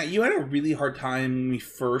 Matt, you had a really hard time when we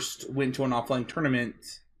first went to an offline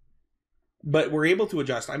tournament, but we're able to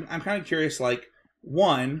adjust. I'm kind of curious.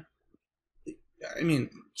 One, I mean,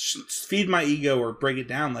 feed my ego or break it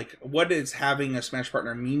down. What does having a Smash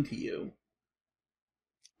partner mean to you?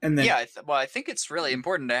 And then, yeah, I think it's really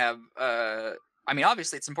important to have. I mean,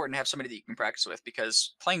 obviously, it's important to have somebody that you can practice with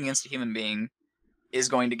because playing against a human being is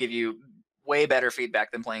going to give you way better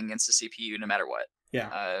feedback than playing against a CPU, no matter what.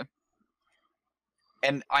 Yeah.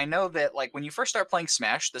 And I know that when you first start playing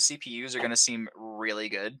Smash, the CPUs are going to seem really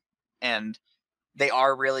good, and they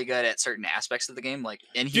are really good at certain aspects of the game, like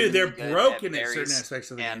Dude, they're inhumanly good broken at certain parries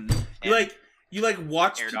aspects of the game. and You like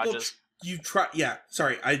watch air people. dodges. You try. Yeah,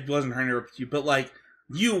 sorry, I wasn't trying to interrupt you, but like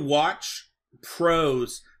you watch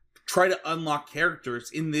pros try to unlock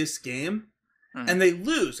characters in this game, and they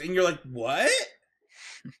lose, and you're like, what?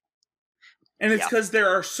 And it's because there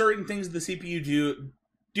are certain things the CPU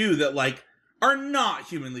do that like are not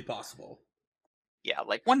humanly possible. Yeah,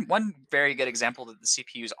 like one very good example that the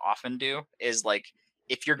CPUs often do is like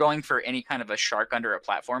if you're going for any kind of a shark under a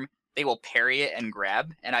platform, they will parry it and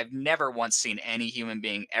grab. And I've never once seen any human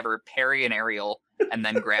being ever parry an aerial and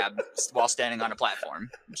then grab while standing on a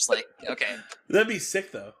platform. I'm just like, okay. That'd be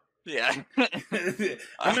sick though. Yeah.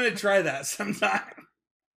 I'm gonna try that sometime.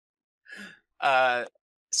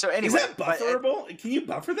 So anyway, is that bufferable? Can you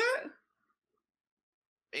buffer that?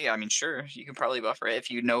 Yeah, I mean, sure, you can probably buffer it if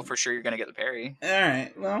you know for sure you're gonna get the parry. All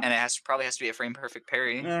right, well, and it probably has to be a frame perfect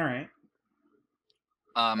parry. All right.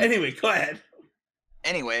 Anyway, go ahead.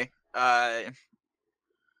 Anyway, I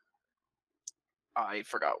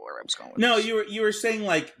forgot where I was going with No, this. you were saying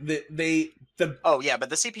like Oh yeah, but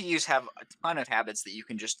the CPUs have a ton of habits that you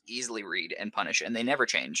can just easily read and punish, and they never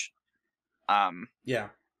change. Yeah.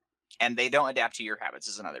 And they don't adapt to your habits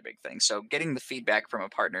is another big thing. So getting the feedback from a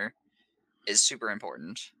partner is super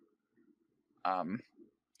important.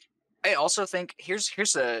 I also think here's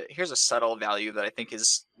a subtle value that I think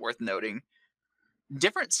is worth noting.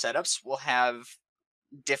 Different setups will have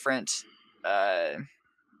different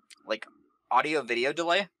like audio video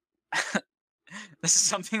delay. This is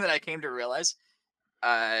something that I came to realize.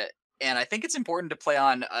 And I think it's important to play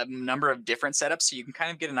on a number of different setups so you can kind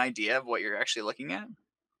of get an idea of what you're actually looking at.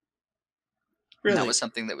 Really? And that was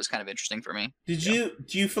something that was kind of interesting for me. Do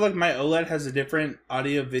you feel like my OLED has a different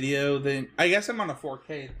audio video than... I guess I'm on a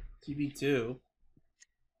 4K TV too.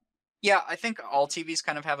 Yeah, I think all TVs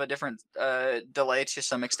kind of have a different delay to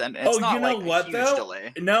some extent. And it's not you know like what, a huge though?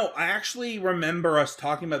 delay. No, I actually remember us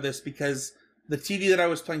talking about this because the TV that I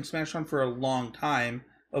was playing Smash on for a long time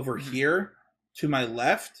over here to my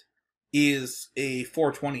left is a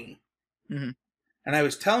 420. Mm-hmm. And I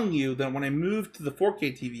was telling you that when I moved to the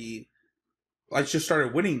 4K TV, I just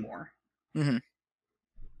started winning more. Mm-hmm.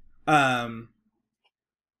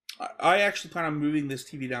 I actually plan on moving this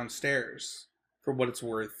TV downstairs for what it's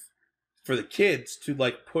worth for the kids to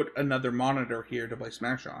like put another monitor here to play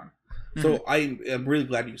Smash on. Mm-hmm. So I am really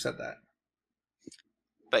glad you said that.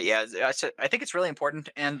 But yeah, I think it's really important.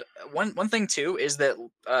 And one thing too is that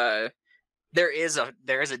there is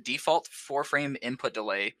a default 4-frame input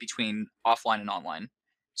delay between offline and online.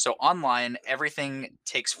 So online, everything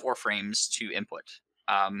takes 4 frames to input.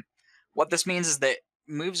 What this means is that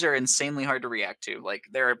moves are insanely hard to react to. Like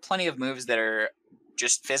there are plenty of moves that are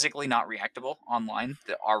just physically not reactable online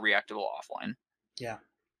that are reactable offline. Yeah.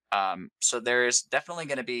 So there's definitely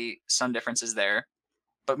going to be some differences there.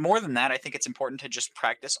 But more than that, I think it's important to just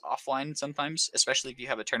practice offline sometimes, especially if you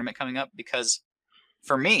have a tournament coming up. Because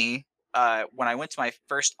for me, when I went to my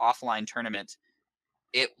first offline tournament,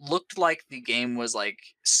 it looked like the game was like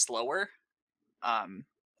slower. I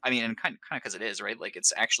mean, and kind of because it is, right? Like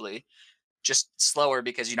it's actually just slower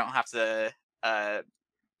because you don't have to.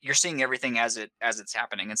 You're seeing everything as it's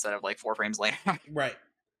happening instead of like 4 frames later. Right.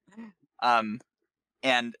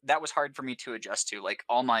 And that was hard for me to adjust to. Like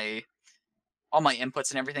all my inputs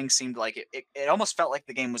and everything seemed like it almost felt like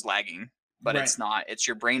the game was lagging, but It's not. It's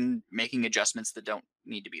your brain making adjustments that don't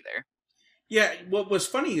need to be there. Yeah. What was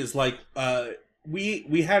funny is like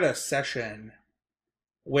we had a session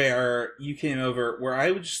where you came over where I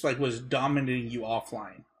was dominating you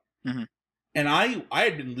offline, and I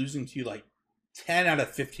had been losing to you like 10 out of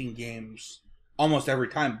 15 games almost every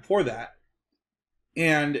time before that,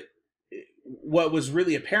 and what was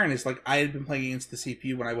really apparent is like I had been playing against the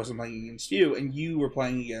CPU when I wasn't playing against you, and you were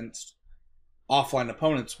playing against offline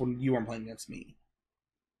opponents when you weren't playing against me.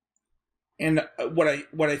 And what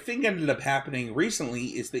I think ended up happening recently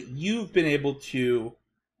is that you've been able to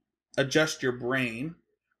adjust your brain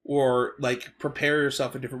or like prepare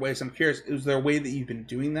yourself in different ways. I'm curious, is there a way that you've been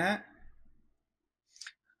doing that?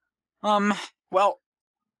 Well,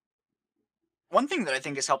 one thing that I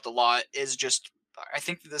think has helped a lot is just, I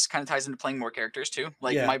think that this kind of ties into playing more characters too.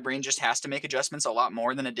 Like my brain just has to make adjustments a lot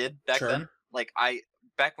more than it did back then. Like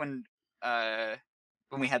back when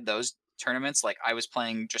we had those tournaments, like I was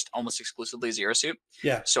playing just almost exclusively Zero Suit.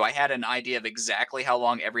 Yeah. So I had an idea of exactly how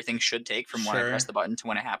long everything should take from when I press the button to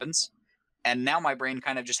when it happens. And now my brain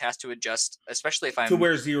kind of just has to adjust, especially if I'm to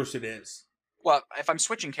where Zero Suit is. Well, if I'm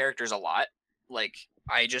switching characters a lot, like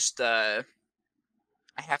I just I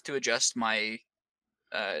have to adjust my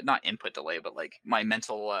not input delay, but like my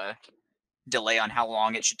mental delay on how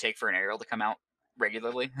long it should take for an aerial to come out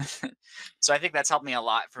regularly. So I think that's helped me a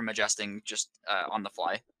lot from adjusting just on the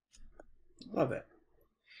fly. Love it.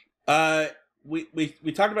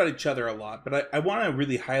 We talked about each other a lot, but I want to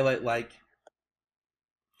really highlight like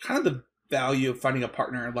kind of the value of finding a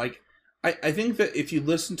partner. Like I think that if you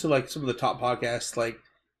listen to like some of the top podcasts, like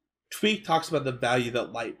Tweak talks about the value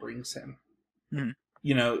that Light brings him,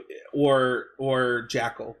 you know, or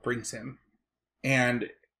Jackal brings him, and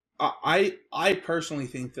I personally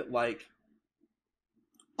think that like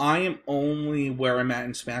I am only where I'm at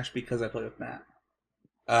in Smash because I play with Matt.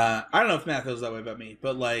 I don't know if Matt feels that way about me,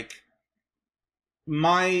 but like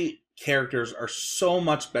my characters are so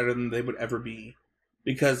much better than they would ever be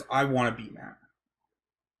because I want to beat Matt.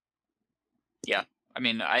 Yeah, I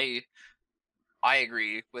mean, I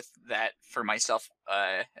agree with that for myself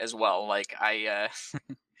as well. Like I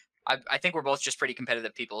think we're both just pretty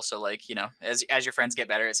competitive people. So like, you know, as your friends get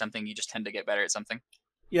better at something, you just tend to get better at something.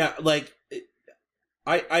 Yeah, like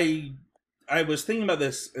I was thinking about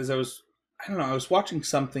this as I was watching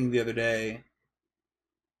something the other day.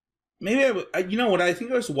 Maybe you know what? I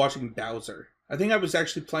think I was watching Bowser. I think I was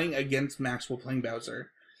actually playing against Maxwell playing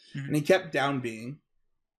Bowser, and he kept down being,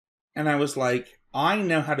 and I was like, I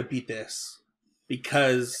know how to beat this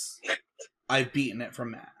because I've beaten it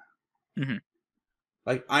from Matt.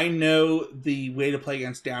 Like I know the way to play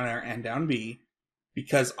against down air and down B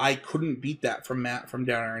because I couldn't beat that from Matt from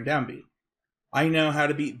down air and down B. I know how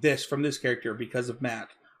to beat this from this character because of Matt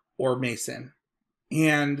or Mason.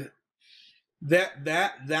 And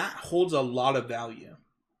that holds a lot of value.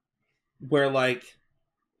 Where like,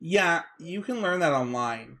 yeah, you can learn that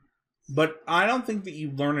online, but I don't think that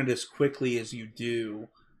you learn it as quickly as you do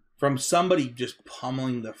from somebody just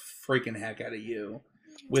pummeling the freaking heck out of you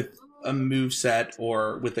with a moveset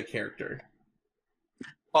or with a character.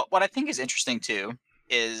 Well, what I think is interesting too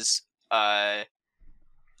is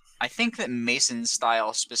I think that Mason's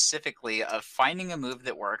style specifically of finding a move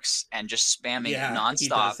that works and just spamming it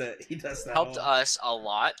nonstop he does that helped us a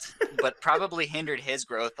lot, but probably hindered his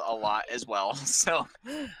growth a lot as well. So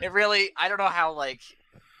it really, I don't know how like,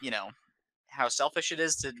 you know, how selfish it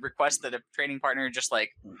is to request that a training partner just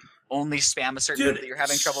like only spam a certain move that you're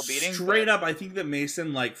having trouble beating. Straight up, I think that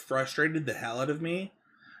Mason like frustrated the hell out of me,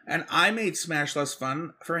 and I made Smash less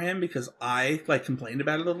fun for him because I like complained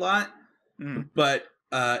about it a lot. But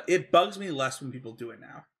it bugs me less when people do it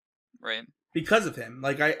now, right? Because of him.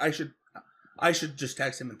 Like I should just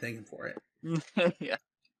text him and thank him for it. Yeah.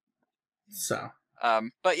 So.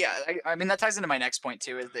 But yeah, I mean that ties into my next point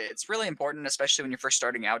too. Is that it's really important, especially when you're first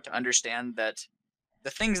starting out, to understand that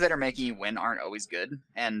the things that are making you win aren't always good,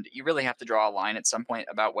 and you really have to draw a line at some point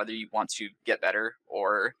about whether you want to get better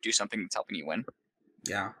or do something that's helping you win.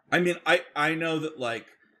 Yeah, I mean, I know that like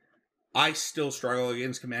I still struggle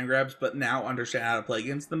against command grabs, but now understand how to play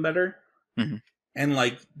against them better. And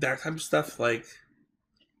like that type of stuff, like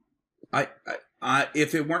I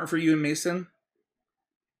if it weren't for you and Mason,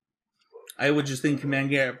 I would just think command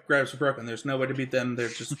grabs are broken. There's no way to beat them. They're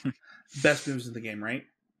just best moves in the game, right?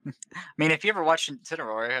 I mean, if you ever watch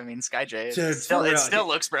Incineroar, I mean, Skyjay, it still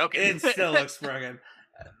looks broken. It still looks broken.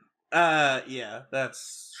 Yeah,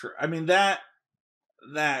 that's true. I mean, that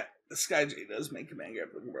Skyjay does make command grab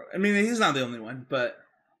look broken. I mean, he's not the only one, but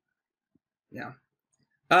yeah.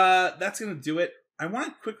 That's gonna do it. I want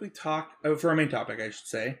to quickly talk for our main topic, I should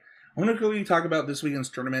say. I want to quickly talk about this weekend's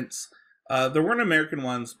tournaments. There weren't American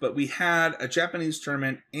ones, but we had a Japanese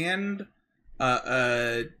tournament and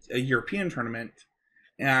a European tournament,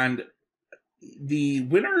 and the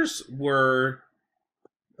winners were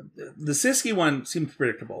the Siski one seemed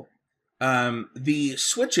predictable. The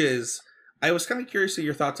switches, I was kind of curious of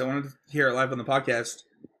your thoughts. I wanted to hear it live on the podcast.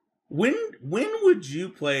 When would you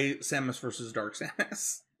play Samus versus Dark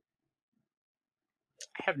Samus?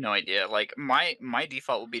 I have no idea. Like my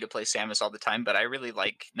default would be to play Samus all the time, but I really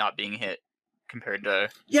like not being hit compared to.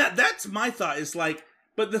 Yeah, that's my thought. Is like,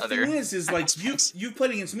 but the thing is like you've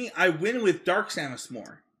played against me. I win with Dark Samus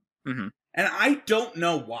more, and I don't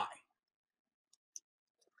know why.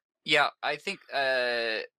 Yeah, I think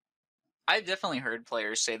I've definitely heard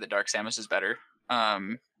players say that Dark Samus is better.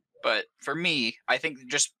 But for me, I think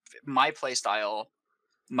just my play style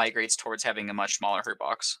migrates towards having a much smaller hurt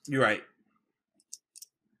box. You're right.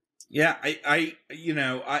 Yeah, I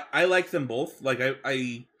like them both. Like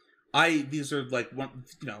I these are like one,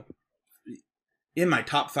 in my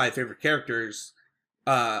top 5 favorite characters.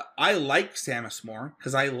 I like Samus more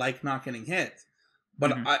because I like not getting hit.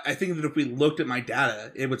 But I think that if we looked at my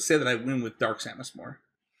data, it would say that I win with Dark Samus more.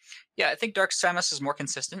 Yeah, I think Dark Samus is more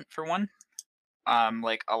consistent for one.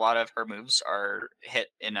 Like a lot of her moves are hit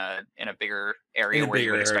in a bigger area where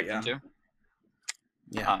you would expect them to.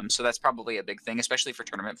 Yeah. So that's probably a big thing, especially for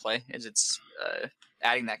tournament play. It's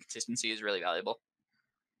adding that consistency is really valuable.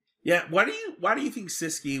 Yeah. Why do you think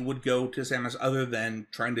Siski would go to Samus other than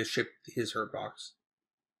trying to ship his hurt box?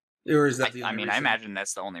 Or is that the only reason? I imagine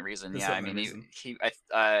that's the only reason. That's yeah, the I mean, reason.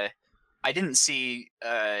 I didn't see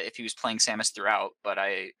if he was playing Samus throughout, but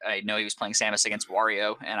I know he was playing Samus against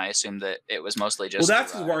Wario, and I assumed that it was mostly just. Well,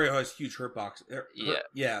 that's because Wario has huge hurt box.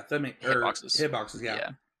 Yeah, that makes hitboxes.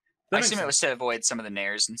 Yeah. I assume it was to avoid some of the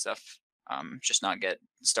nairs and stuff. Just not get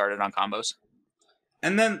started on combos.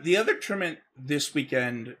 And then the other tournament this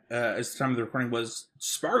weekend, as the time of the recording, was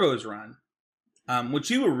Spargo's run,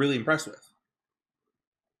 which you were really impressed with.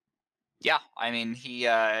 Yeah, I mean, he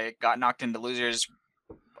got knocked into losers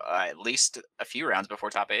at least a few rounds before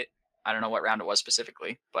top 8. I don't know what round it was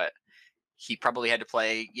specifically, but he probably had to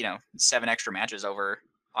play, 7 extra matches over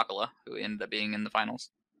Akala, who ended up being in the finals.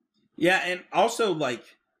 Yeah, and also, I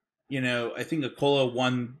think Akola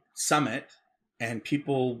won Summit, and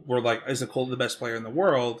people were like, is Akola the best player in the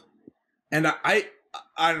world? And I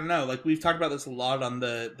don't know, we've talked about this a lot on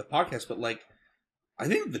the podcast, but, I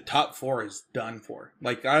think the top 4 is done for.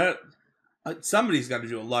 Somebody's got to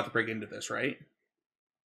do a lot to break into this, right?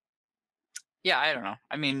 Yeah, I don't know.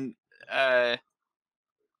 I mean, I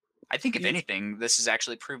think if anything, this has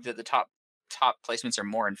actually proved that the top placements are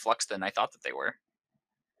more in flux than I thought that they were.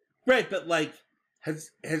 Right, but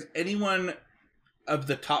has anyone of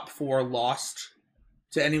the top 4 lost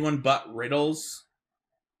to anyone but Riddles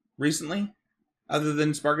recently, other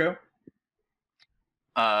than Spargo?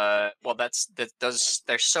 Well,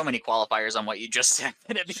 there's so many qualifiers on what you just said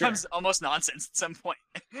that it becomes almost nonsense at some point.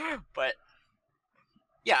 But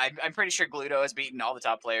yeah, I'm pretty sure Gluto has beaten all the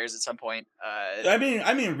top players at some point. I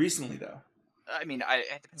mean, recently though. I mean,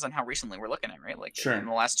 it depends on how recently we're looking at, right? In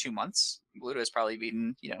the last 2 months, Gluto has probably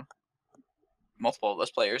beaten multiple of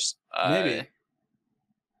those players. Maybe.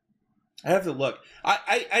 I have to look.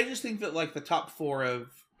 I just think that the top 4 of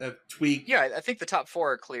Tweak. Yeah, I think the top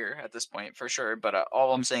 4 are clear at this point for sure. But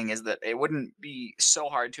all I'm saying is that it wouldn't be so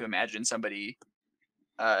hard to imagine somebody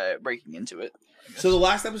breaking into it. So the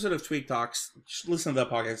last episode of Tweak Talks, just listen to that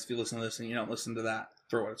podcast if you listen to this and you don't listen to that,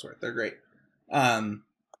 for what it's worth. They're great.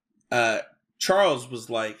 Charles was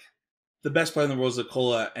like, the best player in the world is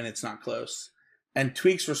Akola, and it's not close. And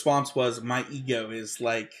Tweak's response was, my ego is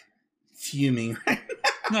fuming right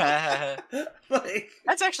now.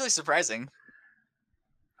 That's actually surprising.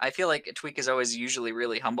 I feel like Tweak is always usually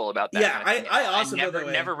really humble about that. Yeah, I also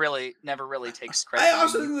never really takes credit. I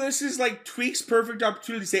also think this is Tweak's perfect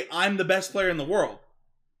opportunity to say, I'm the best player in the world.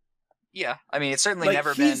 Yeah, I mean, it's certainly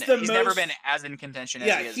never been. He's never been as in contention as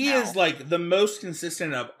he is now. Yeah, he is the most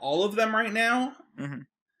consistent of all of them right now. Mm-hmm.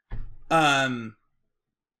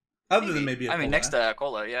 Other than maybe Akola. I mean, next to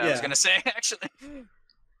Akola, yeah, I was gonna say actually.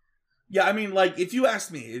 Yeah, I mean, if you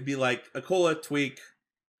asked me, it'd be Akola, Tweak,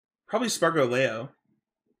 probably Spargo, Leo.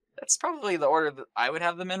 That's probably the order that I would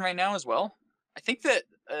have them in right now as well. I think that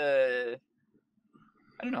I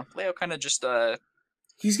don't know, Leo kind of just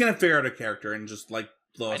he's gonna figure out a character and just blow us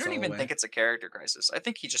all away. I don't even think it's a character crisis. I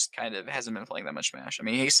think he just kind of hasn't been playing that much Smash. I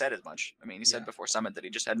mean, he said as much. I mean, he said before Summit that he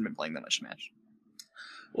just hadn't been playing that much Smash.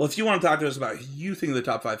 Well, if you want to talk to us about who you think the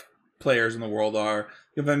top 5 players in the world are,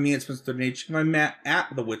 you can find me at Spencer30H. You can find Matt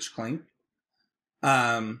at the Witch Cling.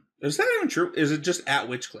 Is that even true? Is it just at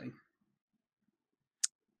Witch Cling?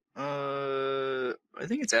 I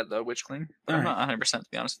think it's at the Witch Cling. I'm not 100% to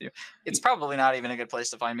be honest with you. It's probably not even a good place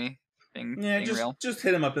to find me. Being real. Just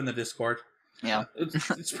hit him up in the Discord. Yeah,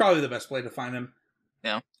 it's probably the best way to find him.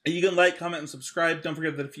 Yeah, you can comment, and subscribe. Don't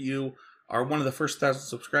forget that if you are one of the first 1,000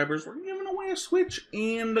 subscribers, we're giving away a Switch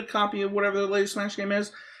and a copy of whatever the latest Smash game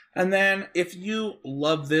is. And then, if you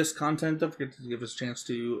love this content, don't forget to give us a chance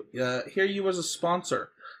to hear you as a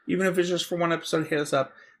sponsor. Even if it's just for one episode, hit us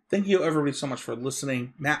up. Thank you, everybody, so much for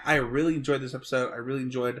listening. Matt, I really enjoyed this episode. I really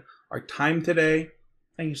enjoyed our time today.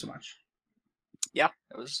 Thank you so much. Yeah,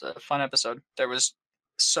 it was a fun episode. There was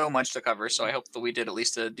so much to cover, so I hope that we did at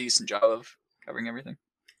least a decent job of covering everything.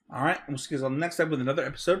 All right, we'll see you guys on the next time with another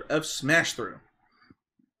episode of Smash Through.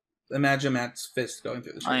 Imagine Matt's fist going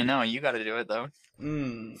through the screen. I know, you got to do it, though.